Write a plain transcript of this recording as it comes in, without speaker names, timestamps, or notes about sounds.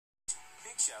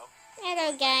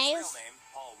Hello guys,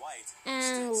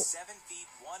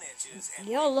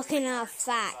 you're looking at a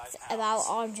fact about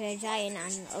Andre Giant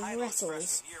and other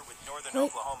wrestlers. Show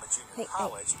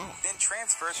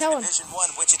him. Division I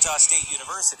Wichita State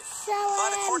University.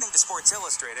 But according to Sports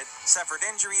Illustrated, suffered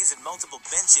injuries and multiple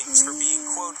benchings for being,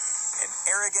 quote, an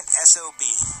arrogant SOB.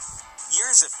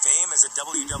 Years of fame as a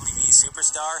WWE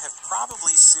superstar have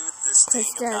probably soothed this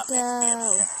thing of not making the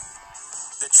NBA.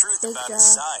 The truth about his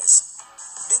size.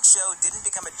 Big Show didn't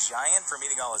become a giant from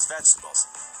eating all his vegetables.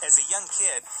 As a young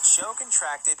kid, Show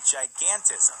contracted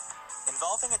gigantism,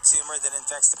 involving a tumor that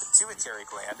infects the pituitary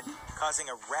gland, causing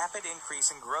a rapid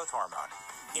increase in growth hormone.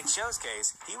 In Show's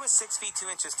case, he was 6 feet 2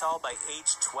 inches tall by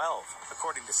age 12,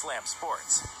 according to Slam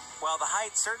Sports. While the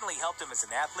height certainly helped him as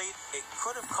an athlete, it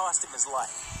could have cost him his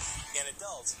life. In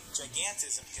adults,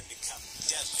 gigantism can become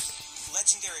deadly.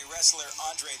 Legendary wrestler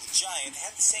Andre the Giant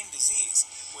had the same disease,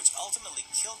 which ultimately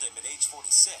killed him at age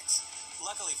 46.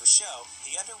 Luckily for Show,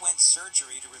 he underwent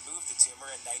surgery to remove the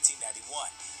tumor in 1991,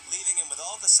 leaving him with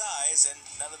all the size and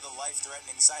none of the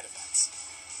life-threatening side effects.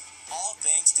 All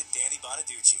thanks to Danny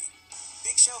Bonaducci.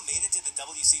 Big Show made it to the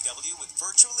WCW with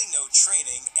virtually no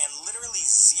training and literally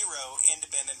zero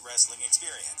independent wrestling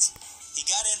experience. He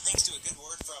got in thanks to a good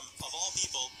word from, of all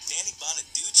people, Danny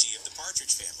Bonaducci of the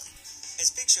Partridge Family. As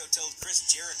Big Show told Chris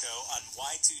Jericho on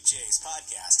Y2J's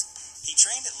podcast, he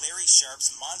trained at Larry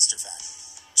Sharp's Monster Factory.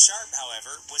 Sharp,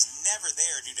 however, was never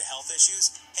there due to health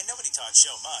issues, and nobody taught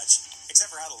Show much,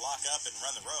 except for how to lock up and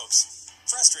run the ropes.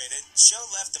 Frustrated, Show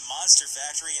left the Monster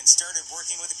Factory and started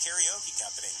working with a karaoke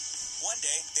company. One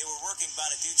day, they were working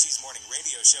Bonaducci's morning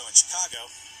radio show in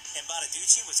Chicago, and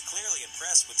Bonaducci was clearly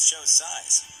impressed with Show's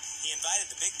size. He invited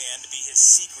the big man to be his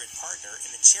secret partner in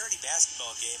the charity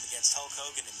basketball game against Hulk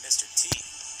Hogan and Mr. T.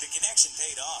 The connection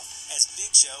paid off, as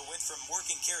Big Show went from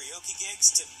working karaoke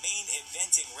gigs to main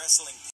eventing wrestling